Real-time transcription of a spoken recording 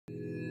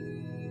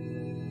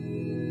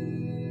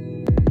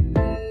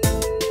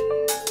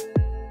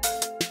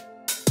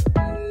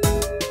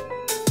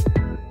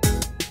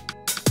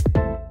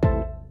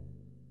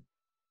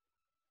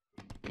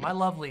My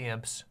lovely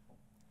imps,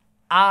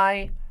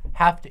 I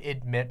have to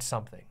admit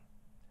something.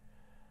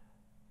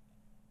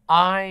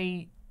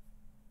 I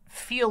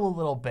feel a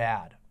little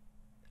bad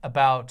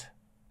about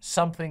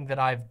something that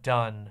I've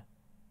done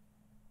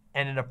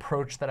and an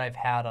approach that I've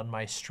had on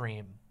my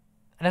stream.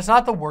 And it's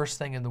not the worst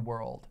thing in the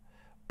world,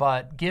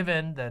 but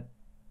given that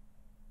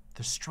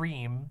the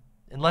stream,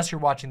 unless you're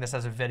watching this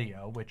as a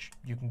video, which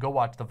you can go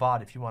watch the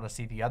VOD if you want to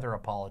see the other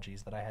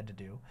apologies that I had to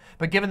do.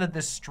 But given that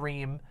this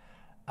stream,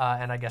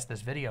 and I guess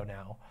this video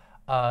now,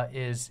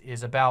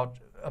 is about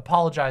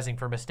apologizing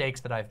for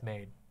mistakes that I've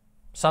made,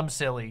 some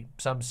silly,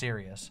 some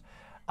serious,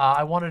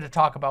 I wanted to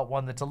talk about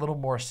one that's a little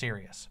more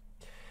serious.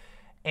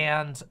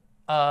 And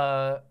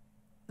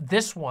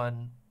this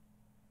one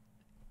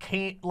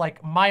came,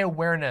 like, my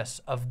awareness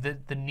of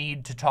the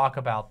need to talk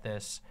about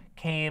this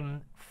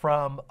came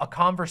from a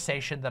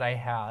conversation that I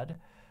had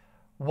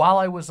while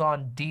I was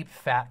on Deep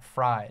Fat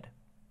Fried.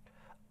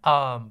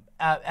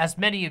 As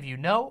many of you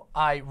know,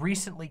 I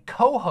recently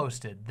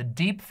co-hosted the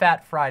Deep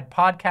Fat Fried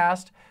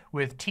podcast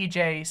with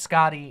TJ,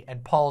 Scotty,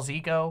 and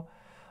PaulsEgo.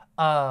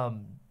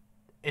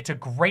 It's a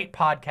great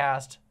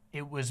podcast.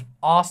 It was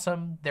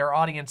awesome. Their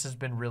audience has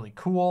been really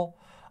cool.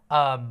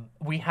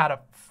 We had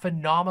a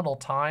phenomenal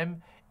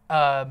time.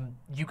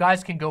 You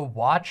guys can go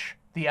watch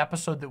the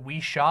episode that we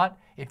shot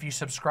if you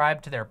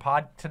subscribe to their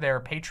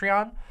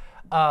Patreon.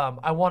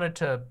 I wanted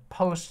to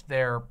post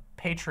their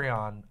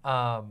Patreon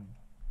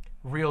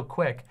real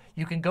quick.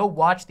 You can go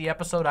watch the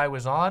episode I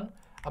was on.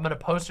 I'm going to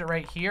post it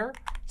right here.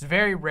 It's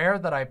very rare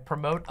that I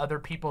promote other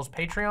people's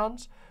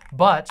Patreons,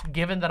 but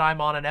given that I'm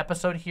on an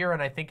episode here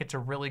and I think it's a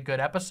really good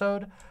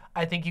episode,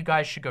 I think you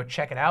guys should go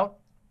check it out.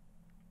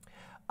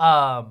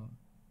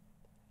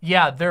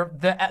 Yeah,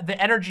 the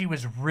energy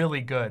was really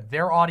good.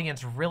 Their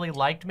audience really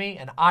liked me,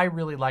 and I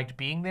really liked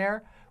being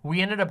there. We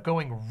ended up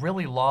going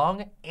really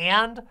long,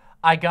 and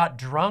I got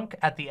drunk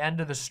at the end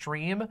of the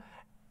stream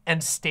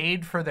and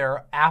stayed for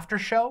their after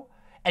show.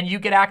 And you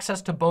get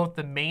access to both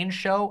the main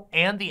show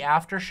and the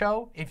after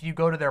show. If you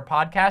go to their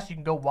podcast, you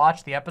can go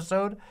watch the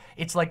episode.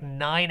 It's like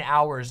 9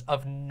 hours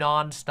of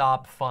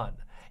nonstop fun.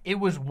 It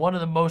was one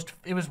of the most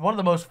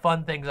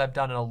fun things I've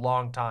done in a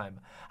long time.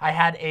 I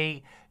had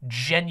a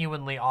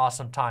genuinely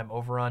awesome time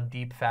over on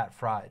Deep Fat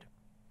Fried.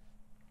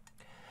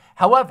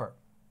 However,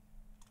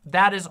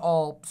 that is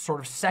all sort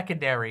of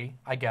secondary,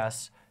 I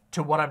guess,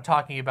 to what I'm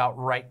talking about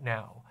right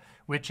now,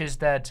 which is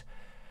that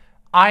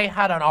I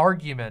had an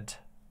argument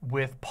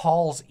with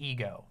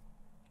PaulsEgo,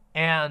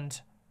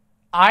 and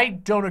I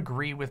don't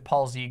agree with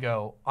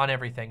PaulsEgo on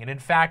everything. And in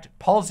fact,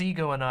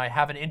 PaulsEgo and I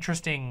have an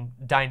interesting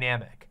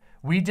dynamic.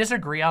 We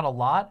disagree on a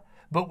lot,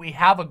 but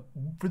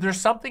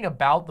there's something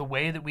about the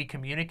way that we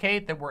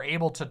communicate that we're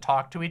able to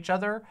talk to each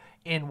other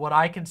in what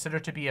I consider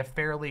to be a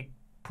fairly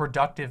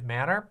productive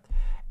manner.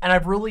 And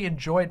I've really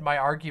enjoyed my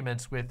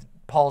arguments with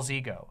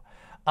PaulsEgo.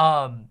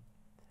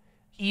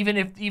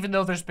 Even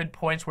though there's been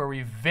points where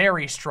we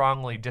very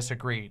strongly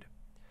disagreed.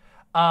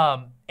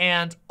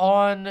 And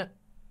on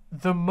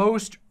the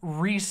most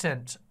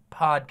recent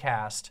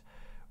podcast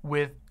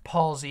with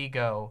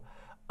PaulsEgo,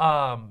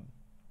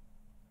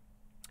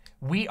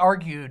 we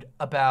argued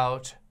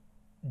about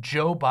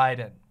Joe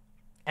Biden,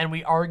 and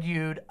we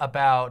argued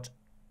about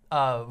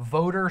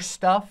voter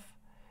stuff,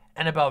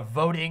 and about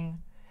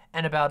voting,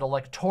 and about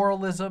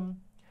electoralism.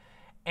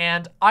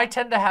 And I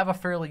tend to have a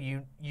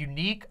fairly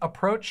unique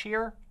approach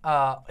here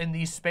in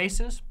these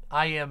spaces.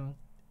 I am,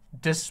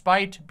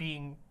 despite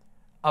being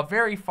a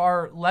very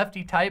far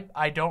lefty type,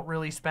 I don't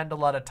really spend a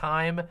lot of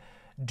time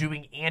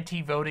doing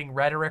anti-voting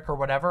rhetoric or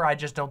whatever. I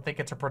just don't think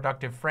it's a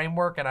productive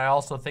framework, and I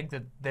also think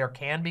that there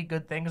can be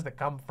good things that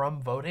come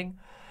from voting.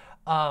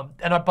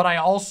 But I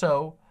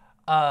also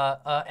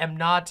am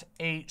not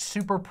a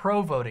super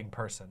pro-voting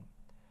person.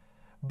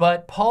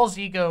 But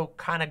PaulsEgo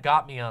kind of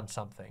got me on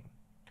something,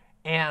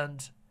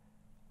 and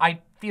I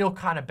feel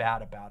kind of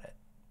bad about it.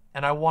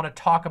 And I want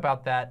to talk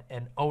about that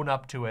and own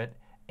up to it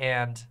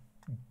and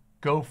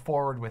go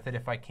forward with it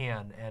if I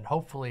can, and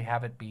hopefully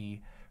have it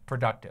be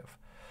productive.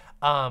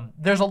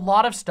 There's a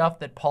lot of stuff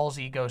that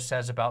PaulsEgo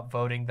says about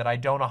voting that I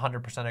don't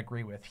 100%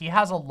 agree with. He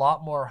has a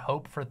lot more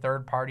hope for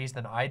third parties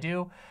than I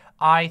do.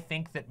 I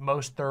think that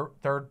most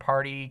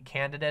third-party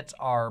candidates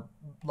are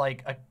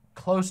like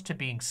close to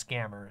being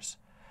scammers.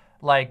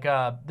 Like,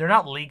 they're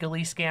not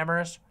legally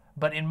scammers,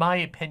 but in my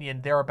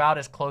opinion, they're about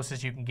as close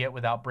as you can get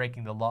without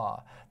breaking the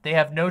law. They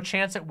have no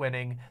chance at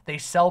winning. They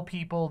sell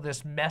people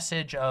this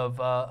message of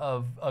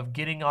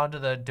getting onto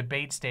the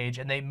debate stage,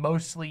 and they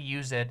mostly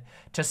use it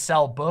to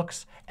sell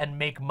books and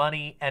make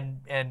money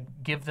and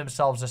give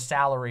themselves a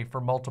salary for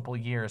multiple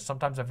years,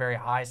 sometimes a very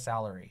high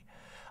salary.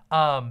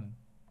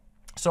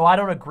 So I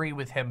don't agree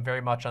with him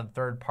very much on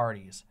third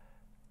parties.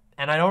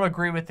 And I don't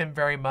agree with him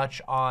very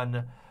much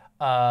on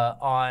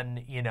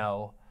you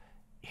know,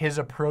 his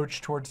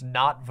approach towards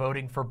not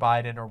voting for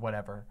Biden or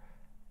whatever.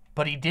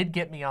 But he did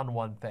get me on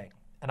one thing,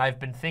 and I've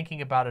been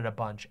thinking about it a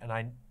bunch,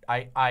 and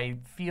I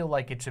feel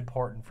like it's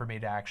important for me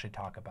to actually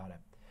talk about it,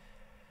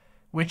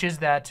 which is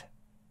that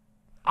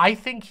I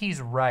think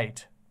he's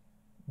right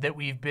that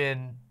we've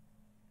been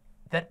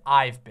that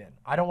I've been,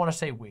 I don't want to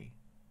say we,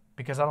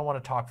 because I don't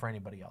want to talk for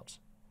anybody else,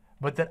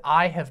 but that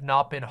I have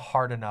not been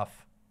hard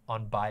enough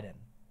on Biden.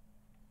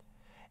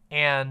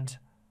 And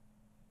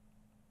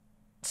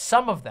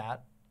some of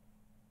that,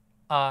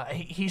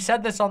 he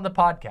said this on the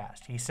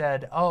podcast. He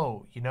said,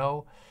 oh, you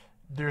know,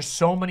 there's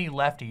so many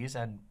lefties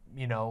and,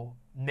 you know,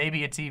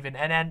 maybe it's even,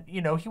 and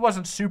you know, he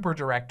wasn't super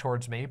direct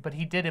towards me, but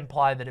he did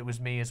imply that it was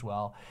me as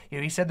well. You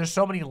know, he said there's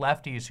so many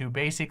lefties who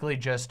basically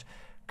just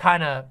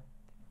kind of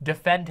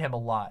defend him a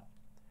lot.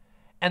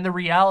 And the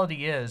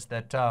reality is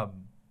that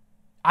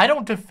I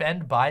don't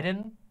defend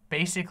Biden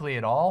basically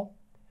at all,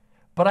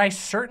 but I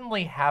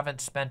certainly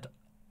haven't spent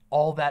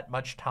all that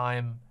much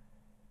time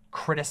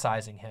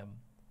criticizing him.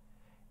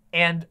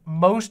 And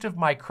most of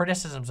my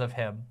criticisms of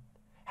him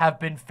have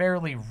been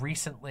fairly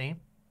recently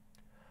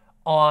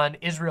on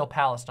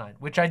Israel-Palestine,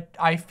 which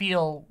I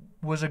feel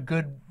was a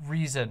good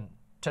reason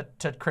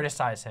to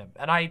criticize him.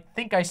 And I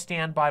think I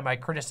stand by my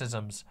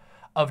criticisms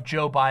of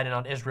Joe Biden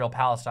on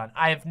Israel-Palestine.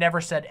 I have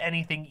never said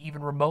anything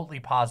even remotely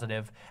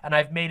positive, and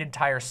I've made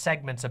entire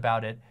segments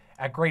about it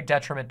at great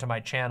detriment to my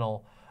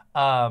channel.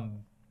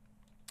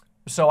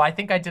 So I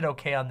think I did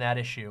okay on that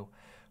issue.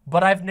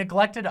 But I've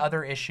neglected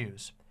other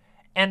issues.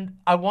 And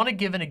I want to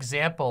give an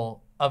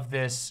example of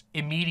this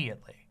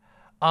immediately,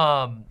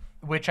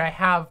 which I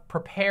have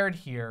prepared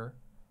here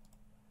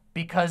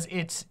because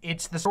it's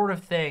the sort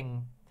of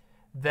thing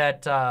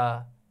that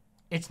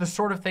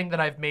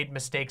I've made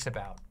mistakes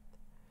about.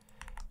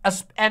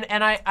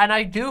 And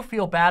I do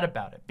feel bad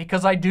about it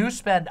because I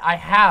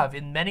have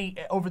in many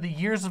over the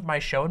years of my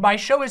show, and my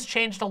show has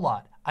changed a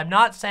lot. I'm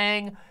not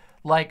saying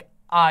like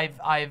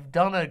I've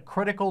done a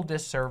critical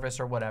disservice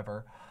or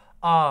whatever.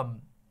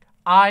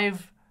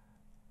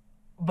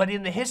 But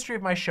in the history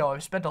of my show,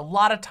 I've spent a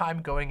lot of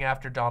time going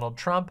after Donald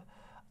Trump.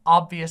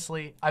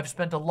 Obviously, I've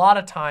spent a lot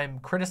of time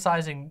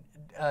criticizing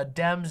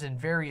Dems in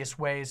various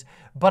ways,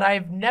 but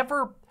I've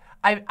never,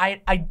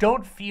 I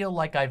don't feel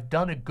like I've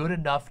done a good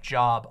enough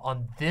job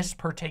on this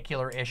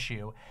particular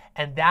issue,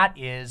 and that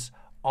is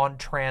on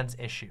trans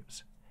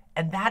issues.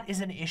 And that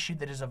is an issue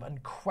that is of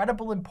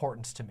incredible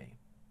importance to me.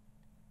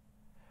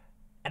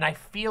 And I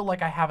feel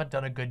like I haven't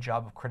done a good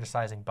job of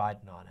criticizing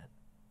Biden on it.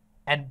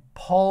 And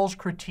Paul's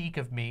critique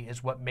of me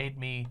is what made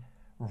me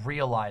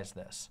realize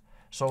this.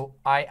 So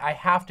I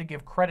have to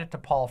give credit to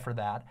Paul for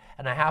that,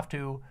 and I have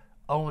to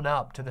own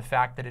up to the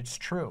fact that it's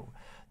true.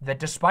 That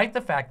despite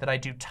the fact that I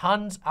do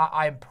tons,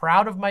 I'm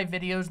proud of my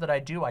videos that I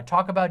do. I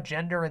talk about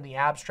gender in the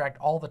abstract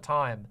all the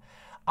time.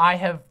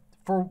 I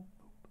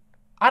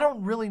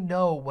don't really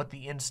know what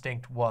the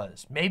instinct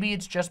was. Maybe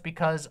it's just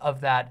because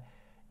of that.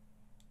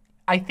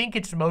 I think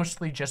it's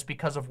mostly just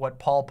because of what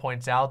Paul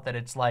points out, that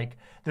it's like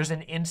there's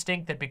an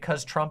instinct that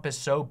because Trump is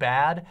so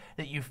bad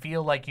that you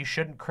feel like you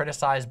shouldn't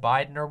criticize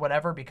Biden or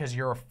whatever because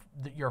you're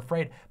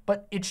afraid.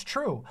 But it's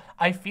true.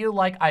 I feel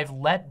like I've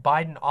let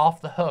Biden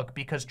off the hook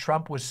because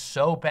Trump was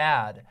so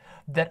bad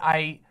that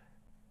I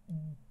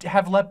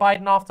have let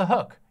Biden off the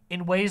hook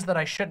in ways that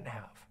I shouldn't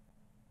have.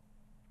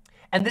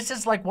 And this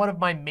is like one of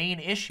my main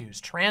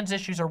issues. Trans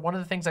issues are one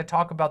of the things I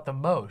talk about the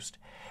most.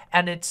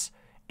 And it's,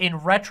 in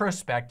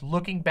retrospect,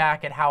 looking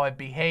back at how I've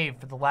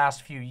behaved for the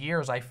last few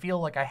years, I feel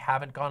like I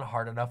haven't gone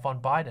hard enough on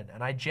Biden,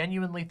 and I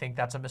genuinely think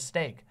that's a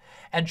mistake.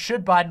 And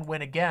should Biden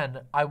win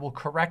again, I will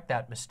correct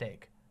that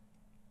mistake.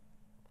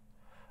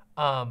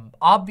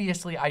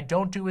 Obviously, I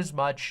don't do as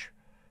much,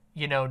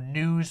 you know,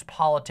 news,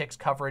 politics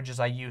coverage as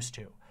I used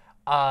to.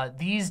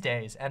 These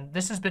days, and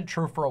this has been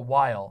true for a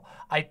while,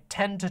 I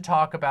tend to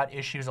talk about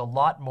issues a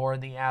lot more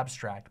in the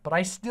abstract, but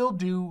I still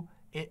do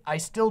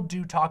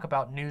talk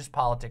about news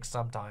politics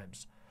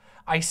sometimes.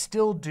 I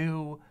still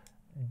do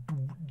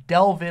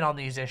delve in on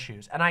these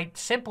issues, and I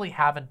simply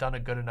haven't done a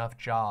good enough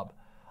job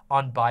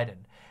on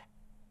Biden.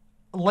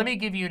 Let me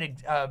give you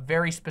a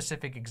very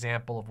specific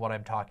example of what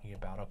I'm talking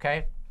about,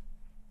 okay?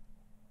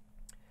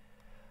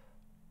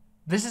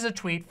 This is a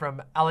tweet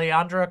from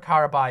Alejandra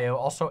Caraballo,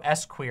 also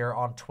S-Queer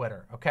on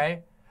Twitter,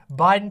 okay?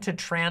 Biden to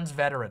trans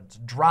veterans,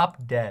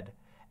 drop dead.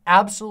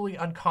 Absolutely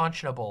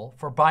unconscionable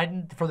for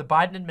the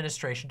Biden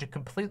administration to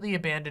completely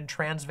abandon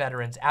trans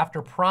veterans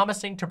after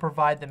promising to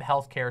provide them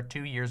health care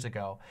 2 years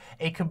ago.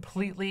 A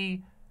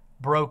completely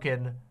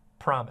broken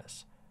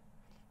promise.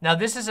 Now,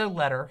 this is a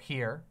letter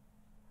here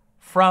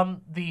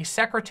from the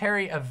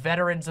Secretary of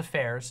Veterans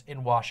Affairs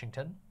in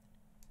Washington.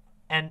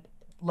 And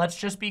let's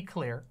just be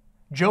clear.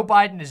 Joe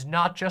Biden is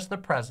not just the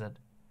president,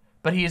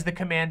 but he is the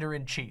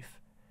commander-in-chief.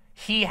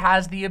 He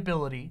has the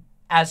ability,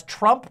 as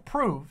Trump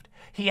proved,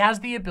 he has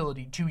the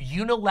ability to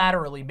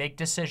unilaterally make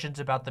decisions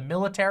about the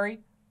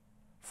military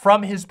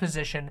from his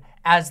position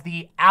as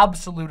the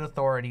absolute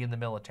authority in the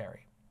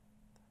military.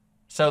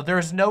 So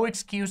there's no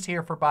excuse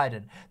here for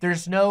Biden.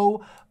 There's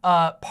no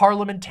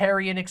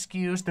parliamentarian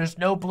excuse. There's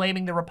no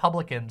blaming the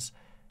Republicans.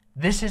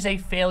 This is a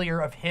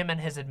failure of him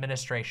and his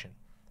administration.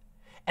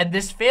 And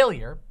this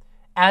failure,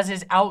 as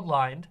is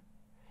outlined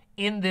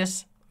in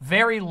this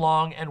very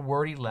long and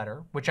wordy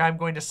letter, which I'm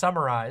going to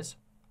summarize,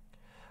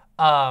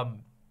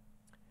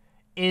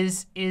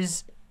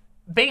 is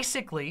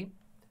basically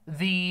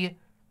the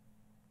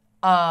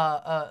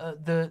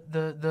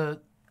the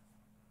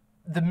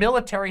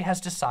military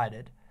has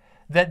decided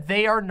that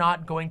they are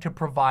not going to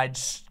provide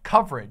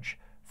coverage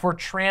for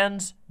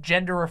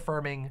transgender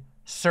affirming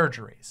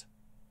surgeries.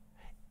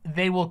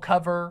 They will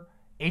cover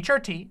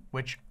HRT,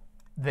 which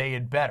they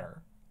had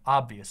better,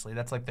 obviously.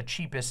 That's like the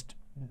cheapest,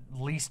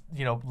 least,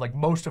 like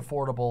most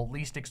affordable,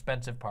 least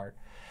expensive part.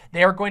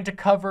 They are going to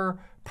cover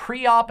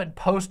pre-op and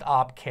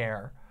post-op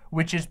care,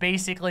 which is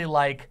basically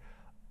like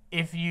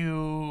if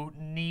you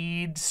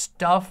need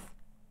stuff,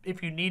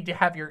 if you need to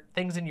have your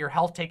things in your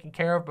health taken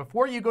care of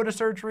before you go to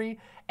surgery,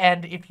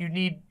 and if you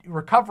need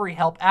recovery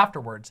help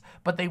afterwards.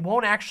 But they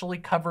won't actually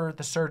cover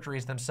the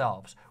surgeries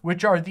themselves,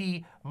 which are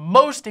the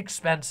most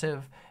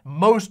expensive,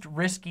 most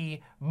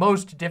risky,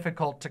 most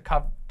difficult to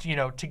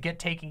to get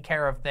taken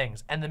care of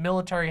things. And the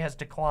military has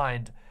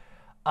declined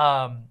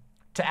to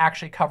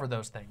actually cover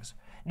those things.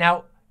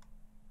 Now,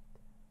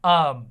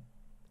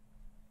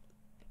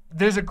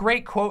 there's a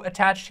great quote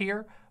attached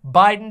here.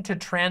 Biden to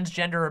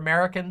transgender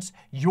Americans,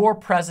 your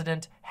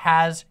president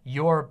has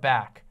your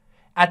back.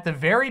 At the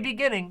very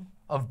beginning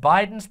of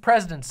Biden's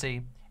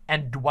presidency,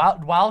 and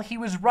while he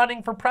was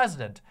running for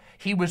president,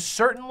 he was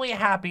certainly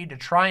happy to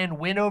try and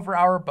win over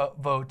our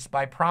votes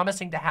by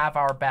promising to have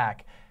our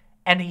back,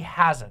 and he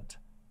hasn't.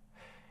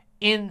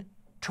 In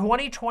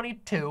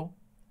 2022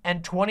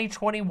 and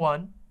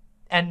 2021,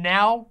 and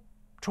now,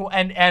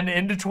 and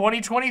into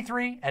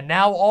 2023, and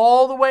now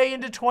all the way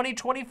into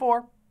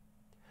 2024,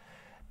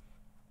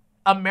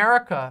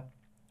 America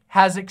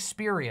has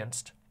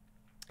experienced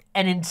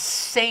an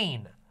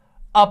insane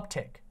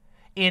uptick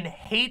in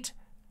hate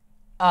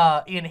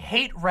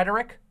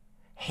rhetoric,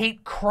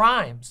 hate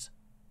crimes,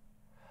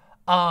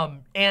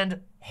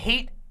 and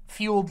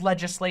hate-fueled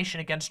legislation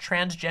against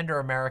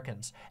transgender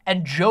Americans.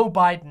 And Joe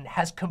Biden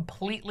has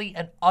completely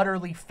and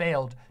utterly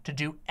failed to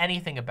do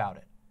anything about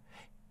it.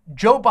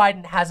 Joe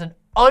Biden has an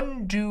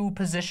undue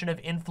position of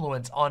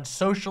influence on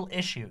social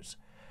issues.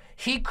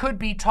 He could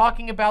be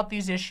talking about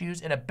these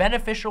issues in a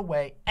beneficial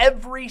way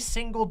every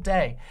single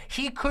day.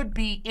 He could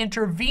be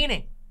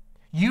intervening,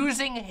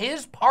 using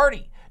his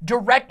party,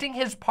 directing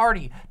his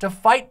party to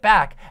fight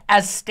back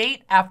as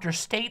state after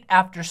state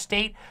after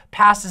state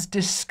passes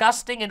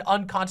disgusting and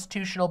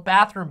unconstitutional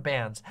bathroom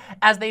bans,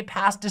 as they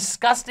pass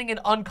disgusting and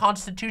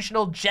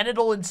unconstitutional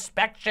genital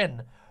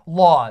inspection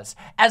laws,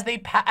 as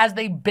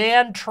they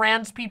ban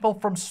trans people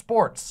from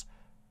sports,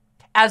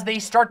 as they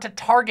start to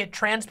target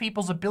trans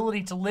people's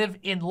ability to live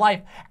in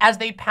life, as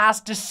they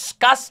pass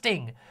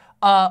disgusting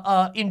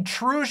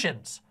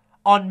intrusions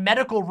on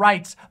medical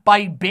rights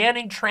by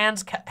banning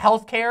trans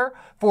healthcare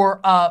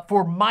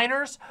for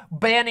minors,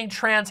 banning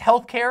trans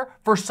healthcare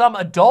for some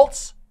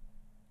adults.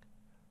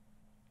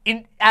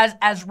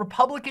 As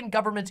Republican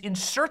governments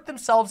insert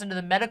themselves into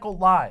the medical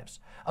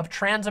lives of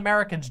trans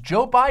Americans,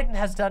 Joe Biden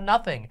has done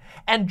nothing.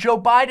 And Joe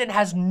Biden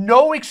has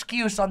no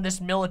excuse on this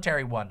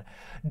military one.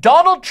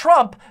 Donald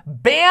Trump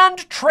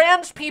banned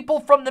trans people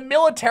from the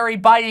military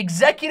by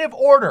executive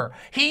order.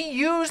 He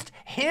used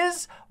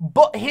his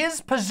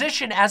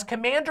position as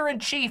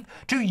commander-in-chief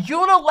to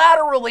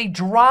unilaterally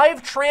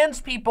drive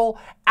trans people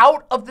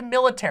out of the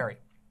military,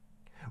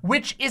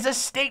 which is a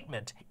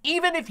statement.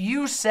 Even if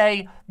you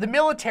say the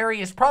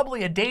military is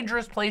probably a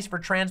dangerous place for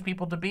trans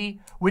people to be,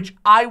 which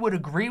I would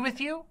agree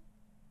with you,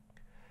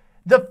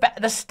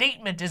 the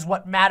statement is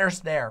what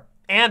matters there.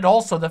 And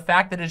also the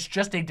fact that it's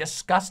just a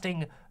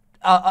disgusting,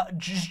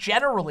 just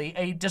generally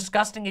a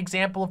disgusting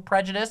example of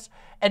prejudice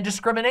and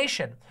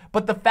discrimination.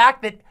 But the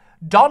fact that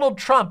Donald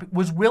Trump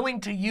was willing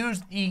to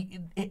use the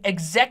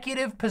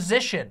executive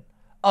position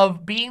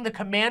of being the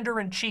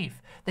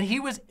commander-in-chief, that he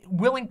was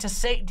willing to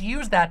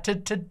use that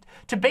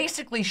to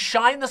basically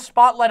shine the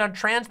spotlight on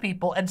trans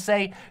people and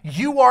say,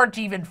 you aren't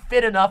even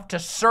fit enough to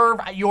serve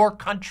your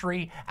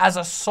country as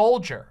a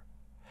soldier.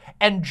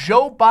 And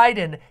Joe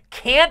Biden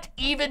can't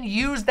even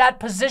use that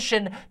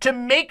position to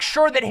make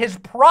sure that his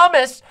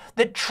promise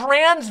that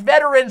trans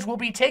veterans will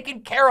be taken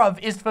care of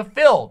is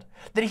fulfilled,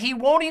 that he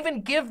won't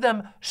even give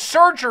them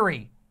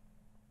surgery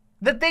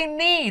that they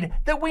need,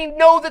 that we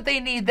know that they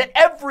need, that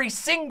every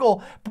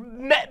single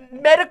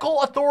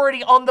medical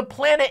authority on the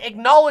planet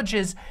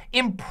acknowledges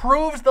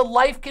improves the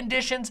life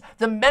conditions,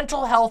 the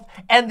mental health,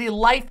 and the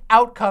life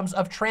outcomes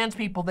of trans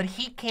people. That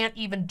he can't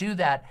even do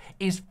that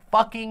is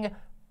fucking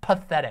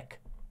pathetic.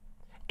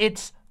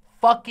 It's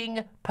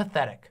fucking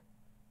pathetic.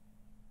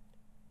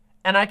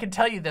 And I can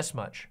tell you this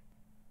much.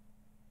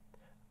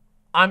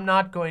 I'm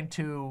not going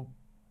to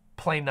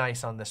play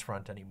nice on this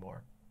front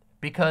anymore,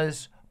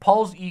 because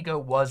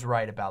PaulsEgo was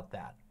right about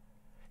that.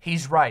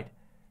 He's right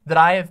that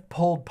I have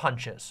pulled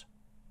punches.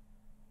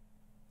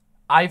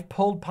 I've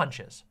pulled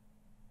punches.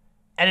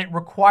 And it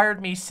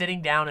required me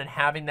sitting down and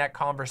having that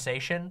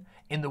conversation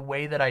in the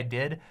way that I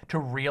did to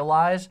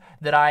realize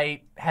that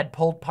I had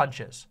pulled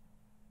punches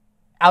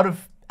out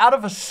of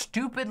a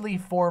stupidly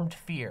formed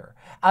fear,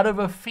 out of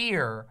a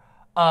fear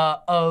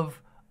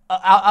of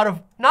out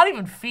of not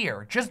even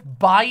fear, just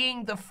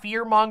buying the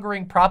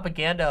fear-mongering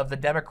propaganda of the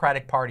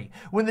Democratic Party.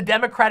 When the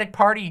Democratic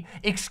Party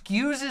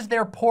excuses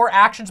their poor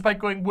actions by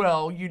going,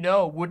 well, you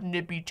know, wouldn't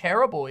it be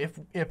terrible if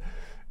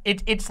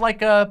it's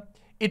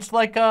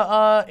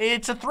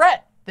a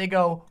threat. They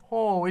go,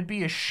 oh, it'd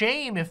be a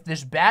shame if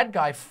this bad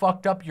guy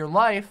fucked up your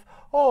life.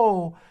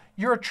 Oh,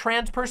 you're a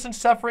trans person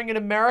suffering in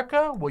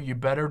America? Well, you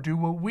better do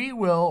what we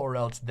will or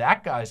else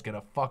that guy's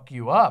gonna fuck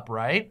you up,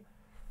 right?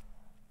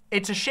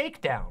 It's a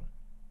shakedown.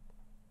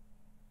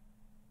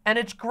 And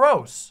it's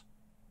gross.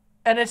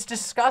 And it's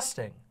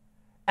disgusting.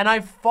 And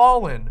I've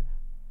fallen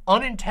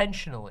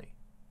unintentionally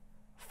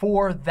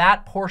for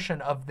that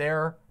portion of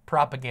their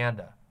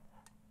propaganda.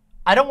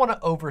 I don't want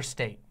to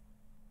overstate.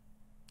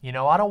 You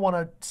know, I don't want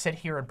to sit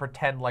here and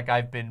pretend like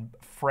I've been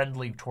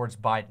friendly towards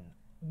Biden.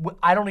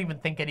 I don't even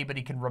think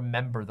anybody can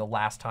remember the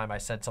last time I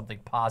said something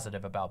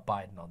positive about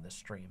Biden on this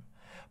stream.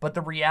 But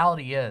the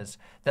reality is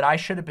that I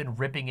should have been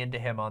ripping into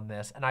him on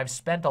this, and I've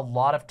spent a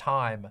lot of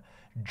time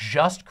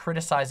just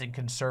criticizing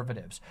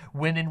conservatives,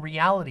 when in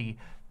reality,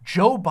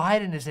 Joe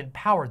Biden is in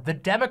power. The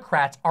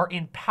Democrats are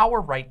in power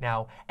right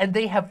now, and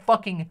they have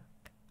fucking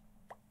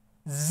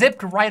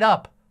zipped right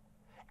up.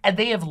 And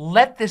they have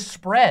let this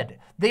spread.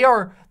 They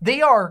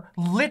are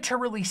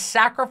literally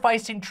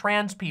sacrificing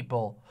trans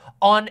people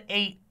on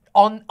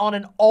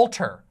an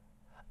altar.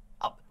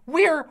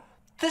 We're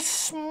the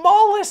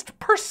smallest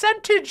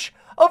percentage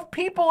of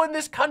people in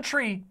this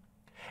country.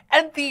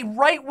 And the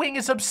right wing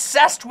is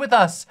obsessed with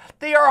us.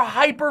 They are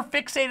hyper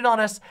fixated on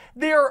us.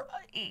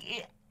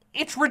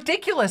 It's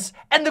ridiculous.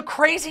 And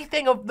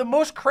the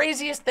most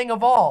craziest thing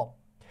of all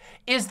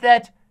is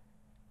that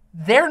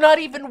they're not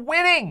even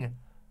winning.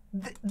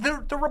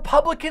 The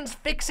Republicans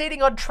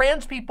fixating on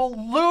trans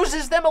people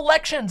loses them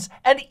elections.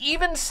 And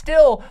even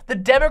still, the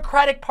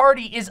Democratic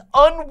Party is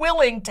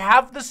unwilling to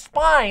have the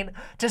spine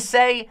to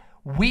say,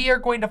 we are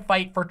going to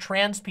fight for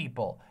trans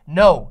people.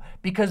 No,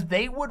 because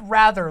they would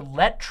rather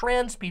let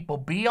trans people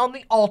be on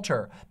the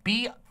altar,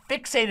 be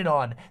fixated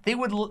on. They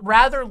would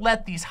rather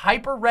let these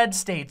hyper red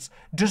states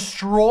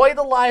destroy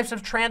the lives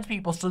of trans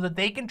people so that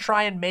they can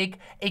try and make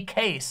a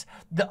case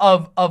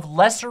of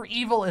lesser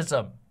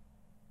evilism.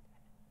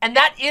 And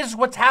that is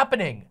what's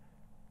happening.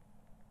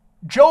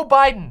 Joe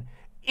Biden,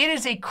 it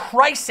is a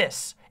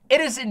crisis. It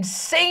is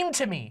insane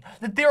to me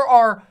that there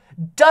are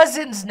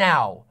dozens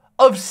now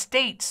of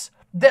states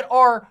that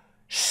are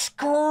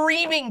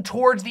screaming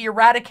towards the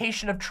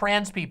eradication of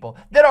trans people,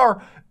 that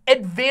are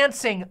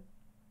advancing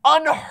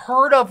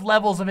unheard of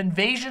levels of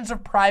invasions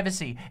of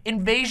privacy,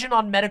 invasion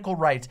on medical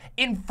rights,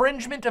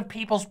 infringement of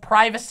people's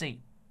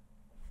privacy.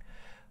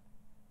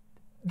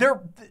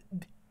 They're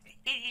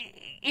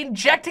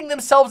injecting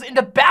themselves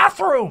into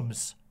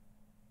bathrooms.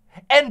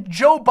 And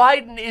Joe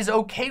Biden is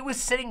okay with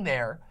sitting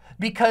there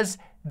because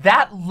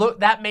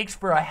that makes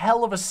for a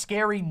hell of a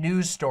scary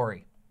news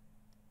story.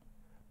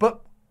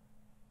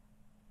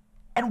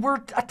 And we're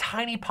a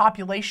tiny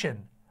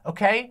population,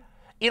 okay?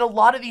 In a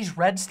lot of these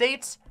red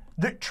states,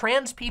 the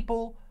trans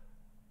people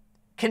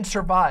can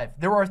survive.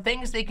 There are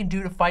things they can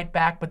do to fight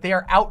back, but they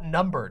are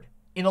outnumbered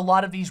in a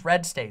lot of these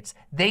red states.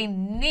 They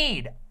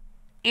need,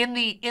 in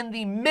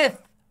the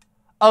myth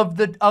of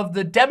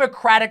the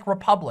Democratic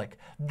Republic,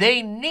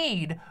 they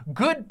need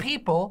good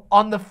people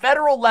on the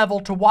federal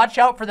level to watch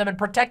out for them and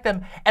protect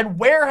them. And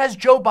where has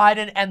Joe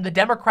Biden and the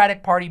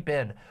Democratic Party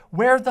been?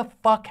 Where the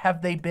fuck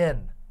have they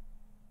been?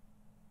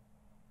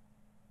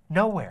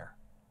 Nowhere.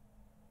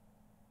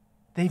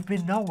 They've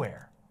been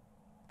nowhere.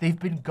 They've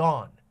been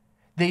gone.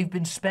 They've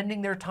been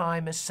spending their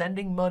time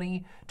sending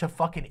money to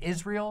fucking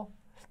Israel.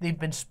 They've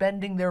been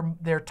spending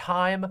their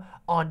time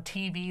on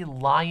TV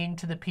lying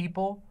to the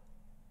people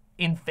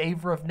in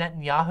favor of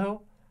Netanyahu.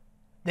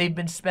 They've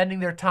been spending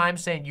their time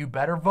saying, you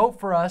better vote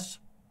for us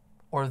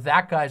or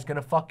that guy's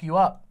gonna fuck you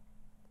up.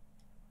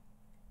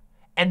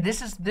 And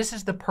this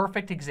is the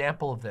perfect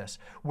example of this,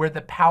 where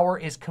the power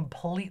is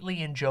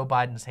completely in Joe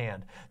Biden's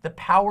hand. The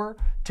power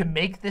to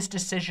make this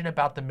decision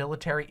about the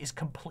military is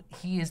complete.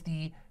 He is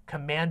the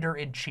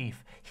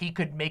commander-in-chief. He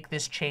could make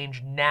this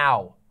change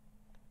now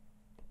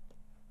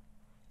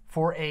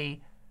for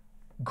a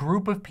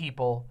group of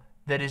people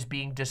that is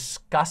being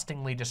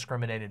disgustingly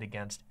discriminated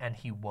against, and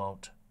he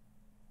won't.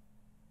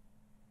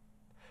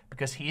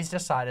 Because he's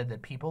decided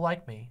that people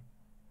like me,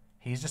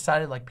 he's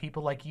decided like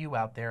people like you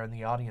out there in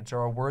the audience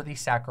are a worthy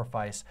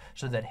sacrifice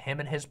so that him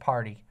and his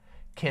party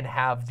can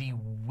have the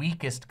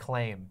weakest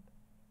claim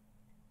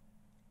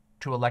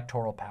to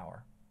electoral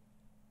power.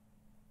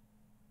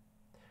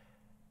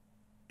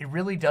 It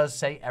really does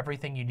say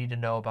everything you need to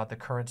know about the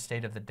current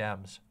state of the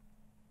Dems.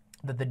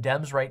 That the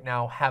Dems right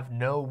now have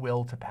no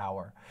will to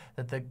power.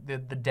 That the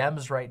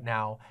Dems right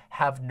now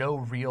have no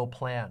real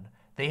plan.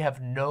 They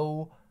have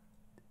no...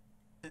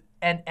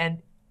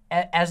 And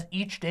as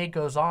each day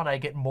goes on, I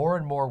get more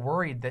and more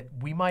worried that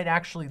we might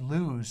actually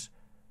lose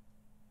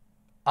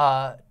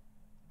the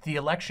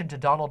election to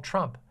Donald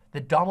Trump.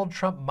 That Donald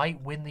Trump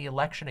might win the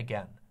election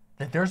again.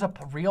 That there's a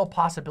real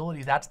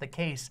possibility that's the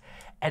case.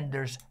 And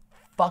there's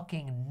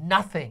fucking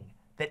nothing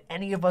that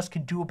any of us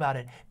can do about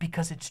it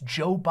because it's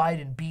Joe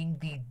Biden being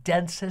the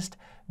densest,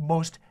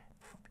 most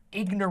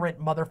ignorant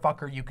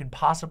motherfucker you can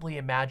possibly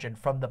imagine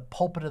from the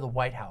pulpit of the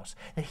White House,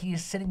 that he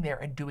is sitting there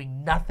and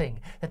doing nothing,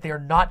 that they are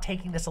not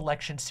taking this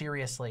election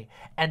seriously.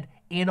 And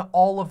in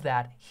all of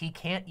that, he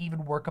can't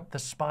even work up the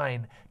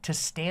spine to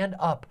stand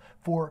up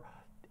for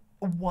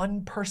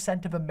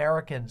 1% of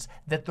Americans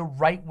that the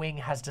right wing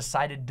has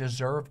decided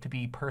deserve to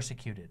be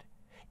persecuted.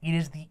 It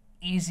is the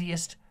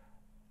easiest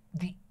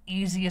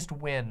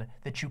win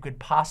that you could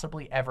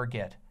possibly ever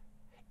get.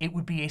 It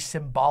would be a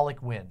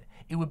symbolic win.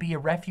 It would be a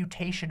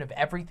refutation of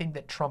everything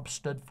that Trump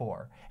stood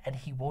for, and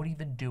he won't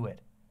even do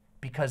it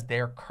because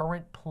their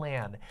current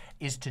plan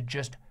is to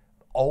just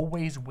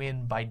always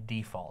win by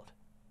default.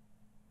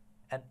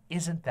 And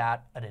isn't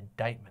that an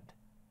indictment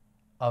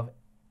of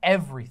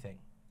everything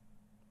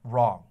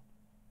wrong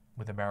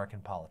with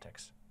American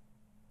politics?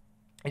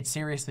 It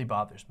seriously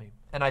bothers me,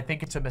 and I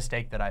think it's a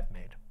mistake that I've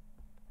made.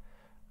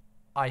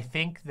 I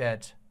think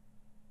that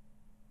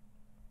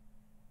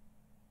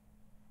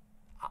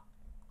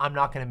I'm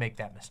not going to make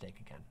that mistake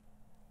again.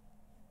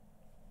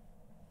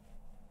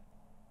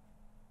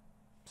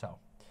 So,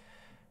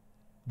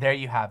 there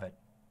you have it.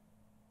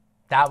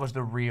 That was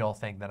the real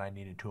thing that I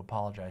needed to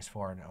apologize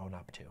for and own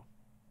up to.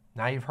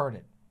 Now you've heard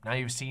it. Now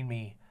you've seen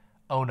me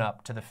own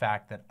up to the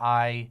fact that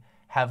I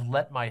have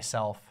let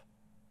myself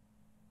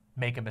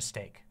make a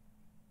mistake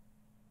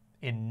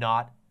in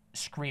not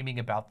screaming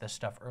about this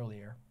stuff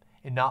earlier,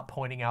 in not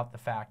pointing out the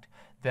fact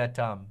that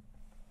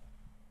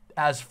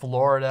as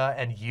Florida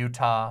and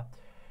Utah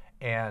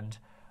and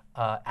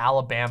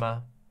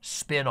Alabama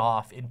spin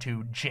off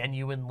into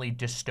genuinely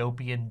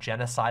dystopian,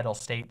 genocidal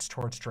states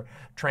towards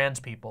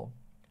trans people,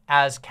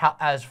 as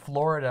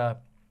Florida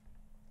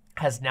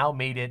has now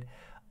made it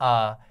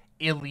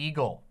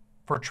illegal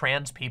for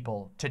trans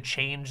people to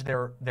change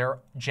their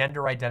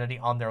gender identity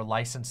on their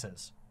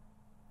licenses,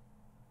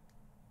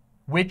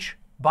 which,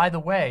 by the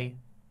way,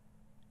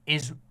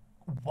 is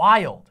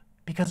wild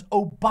because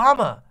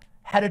Obama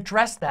had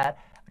addressed that.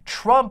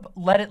 Trump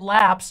let it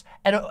lapse,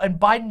 and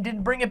Biden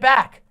didn't bring it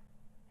back.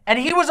 And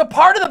he was a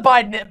part of the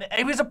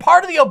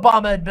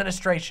Obama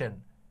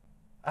administration.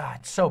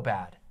 It's so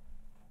bad.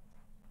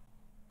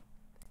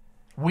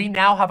 We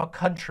now have a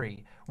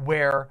country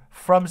where,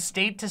 from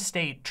state to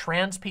state,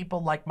 trans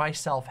people like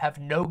myself have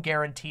no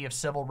guarantee of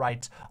civil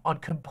rights on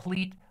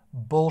complete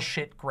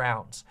bullshit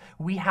grounds.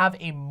 We have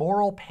a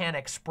moral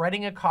panic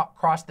spreading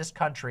across this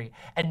country,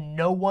 and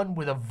no one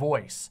with a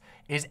voice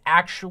is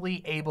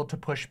actually able to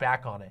push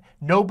back on it.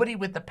 Nobody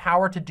with the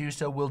power to do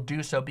so will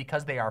do so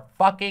because they are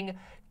fucking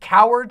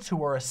cowards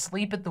who are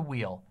asleep at the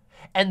wheel.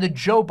 And the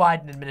Joe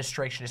Biden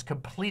administration is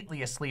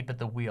completely asleep at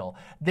the wheel.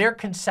 Their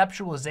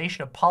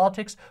conceptualization of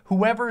politics,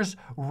 whoever's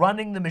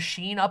running the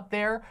machine up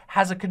there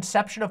has a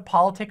conception of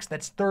politics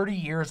that's 30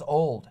 years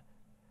old.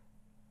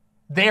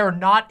 They are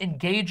not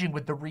engaging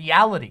with the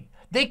reality.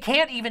 They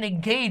can't even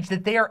engage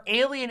that they are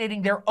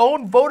alienating their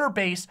own voter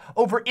base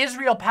over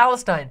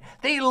Israel-Palestine.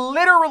 They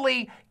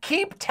literally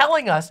keep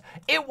telling us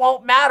it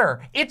won't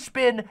matter. It's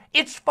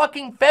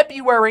fucking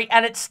February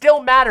and it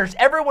still matters.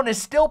 Everyone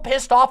is still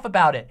pissed off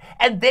about it.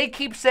 And they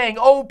keep saying,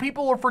 oh,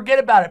 people will forget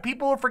about it.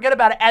 People will forget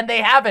about it. And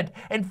they haven't.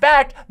 In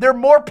fact, they're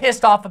more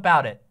pissed off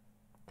about it.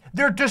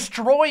 They're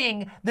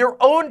destroying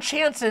their own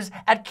chances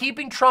at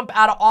keeping Trump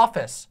out of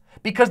office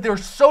because they're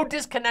so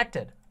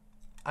disconnected.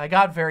 I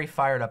got very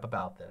fired up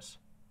about this,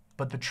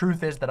 but the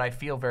truth is that I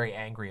feel very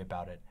angry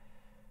about it,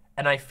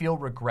 and I feel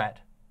regret.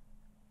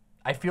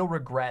 I feel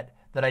regret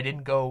that I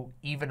didn't go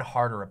even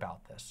harder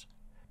about this,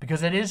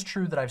 because it is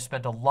true that I've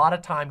spent a lot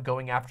of time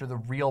going after the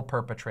real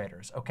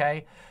perpetrators,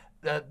 okay?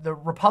 The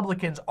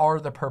Republicans are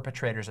the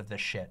perpetrators of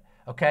this shit,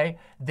 okay?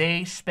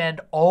 They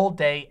spend all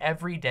day,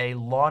 every day,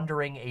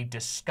 laundering a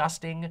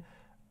disgusting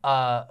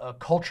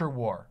culture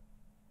war.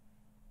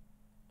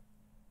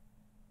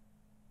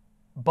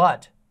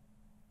 But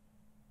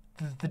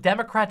the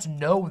Democrats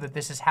know that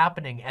this is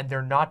happening and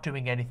they're not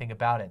doing anything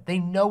about it. They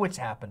know it's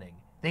happening.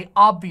 They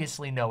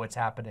obviously know it's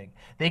happening.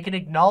 They can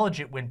acknowledge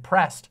it when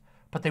pressed,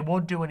 but they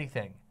won't do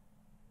anything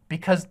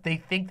because they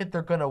think that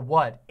they're gonna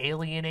what?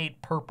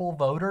 Alienate purple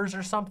voters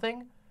or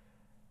something?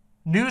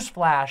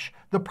 Newsflash,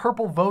 the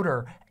purple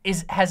voter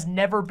has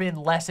never been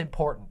less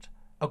important,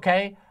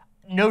 okay?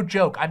 No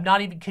joke, I'm not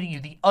even kidding you.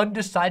 The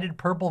undecided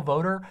purple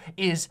voter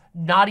is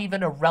not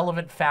even a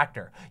relevant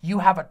factor. You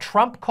have a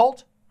Trump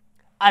cult,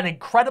 an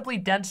incredibly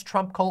dense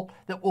Trump cult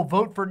that will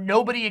vote for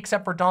nobody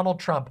except for Donald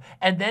Trump.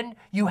 And then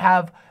you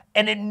have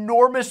an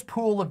enormous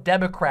pool of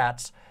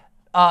Democrats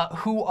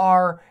who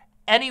are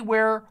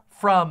anywhere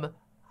from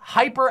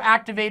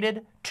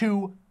hyper-activated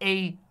to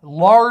a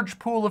large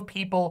pool of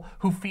people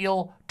who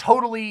feel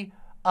totally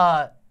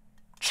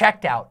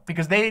checked out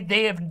because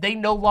they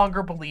no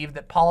longer believe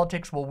that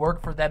politics will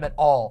work for them at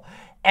all.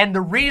 And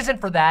the reason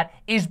for that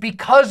is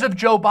because of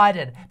Joe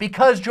Biden.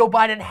 Because Joe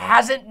Biden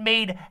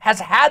has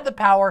had the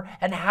power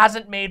and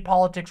hasn't made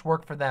politics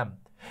work for them.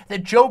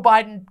 That Joe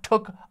Biden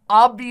took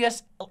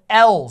obvious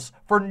L's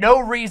for no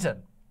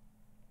reason.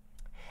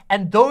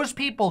 And those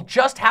people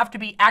just have to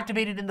be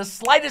activated in the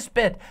slightest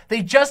bit.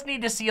 They just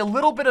need to see a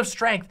little bit of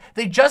strength.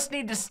 They just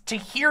need to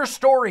hear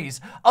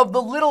stories of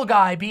the little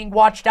guy being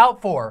watched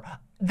out for.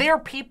 They're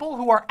people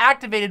who are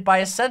activated by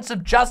a sense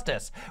of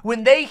justice.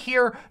 When they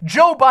hear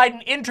Joe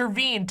Biden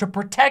intervene to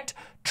protect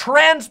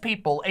trans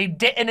people,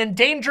 an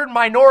endangered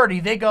minority,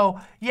 they go,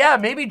 yeah,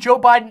 maybe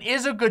Joe Biden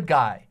is a good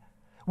guy.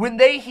 When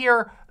they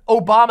hear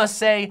Obama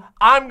say,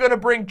 I'm gonna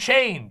bring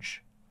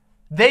change,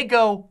 they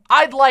go,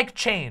 I'd like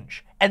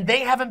change. And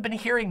they haven't been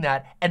hearing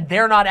that, and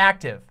they're not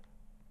active.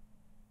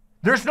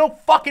 There's no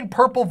fucking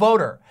purple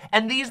voter.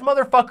 And these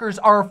motherfuckers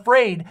are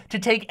afraid to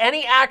take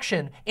any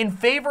action in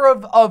favor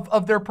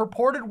of their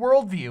purported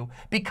worldview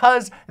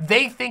because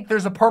they think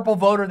there's a purple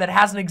voter that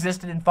hasn't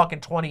existed in fucking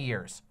 20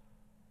 years.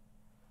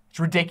 It's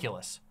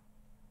ridiculous.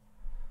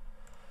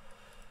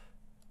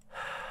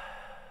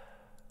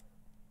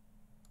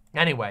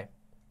 Anyway,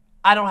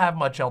 I don't have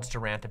much else to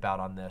rant about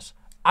on this.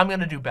 I'm going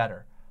to do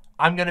better.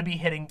 I'm going to be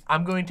hitting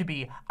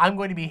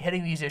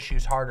these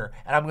issues harder,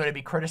 and I'm going to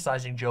be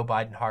criticizing Joe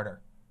Biden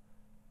harder.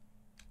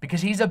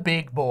 Because he's a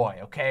big boy,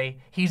 okay?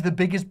 He's the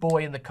biggest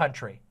boy in the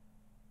country.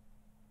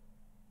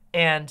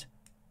 And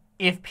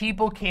if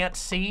people can't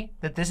see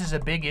that this is a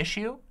big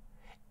issue,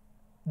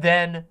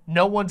 then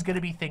no one's going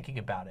to be thinking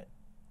about it,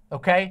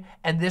 okay?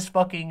 And this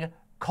fucking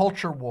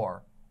culture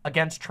war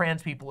against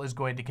trans people is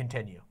going to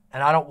continue.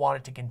 And I don't want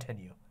it to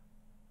continue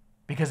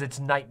because it's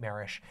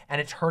nightmarish and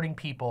it's hurting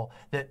people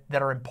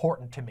that are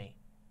important to me,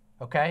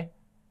 okay?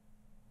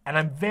 And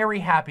I'm very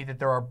happy that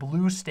there are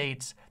blue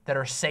states that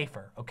are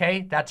safer,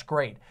 okay? That's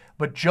great.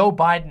 But Joe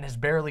Biden has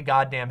barely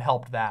goddamn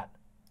helped that.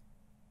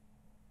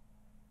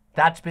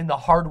 That's been the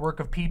hard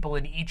work of people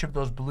in each of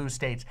those blue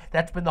states.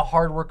 That's been the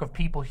hard work of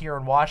people here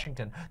in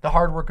Washington, the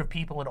hard work of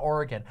people in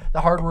Oregon,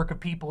 the hard work of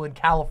people in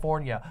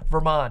California,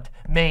 Vermont,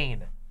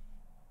 Maine.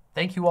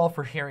 Thank you all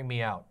for hearing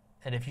me out.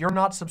 And if you're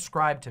not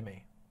subscribed to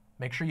me,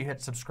 make sure you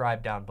hit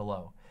subscribe down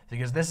below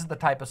because this is the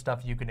type of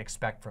stuff you can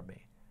expect from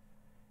me.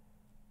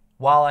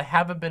 While I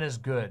haven't been as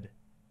good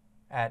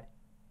at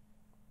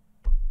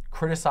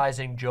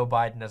criticizing Joe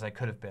Biden as I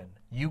could have been,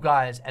 you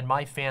guys and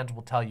my fans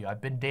will tell you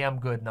I've been damn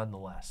good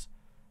nonetheless.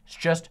 It's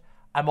just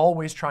I'm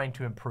always trying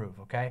to improve,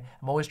 okay?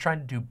 I'm always trying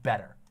to do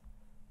better.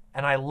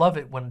 And I love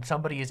it when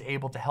somebody is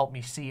able to help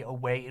me see a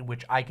way in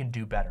which I can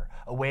do better,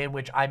 a way in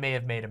which I may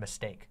have made a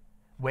mistake,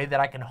 a way that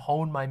I can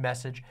hone my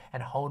message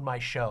and hone my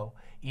show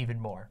even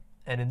more.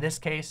 And in this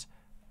case,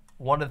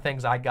 one of the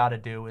things I got to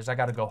do is I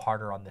got to go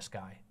harder on this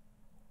guy.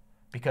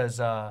 Because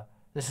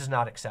this is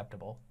not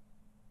acceptable.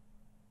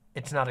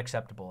 It's not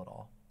acceptable at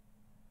all.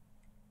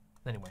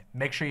 Anyway,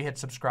 make sure you hit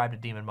subscribe to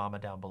Demon Mama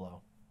down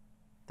below.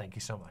 Thank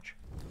you so much.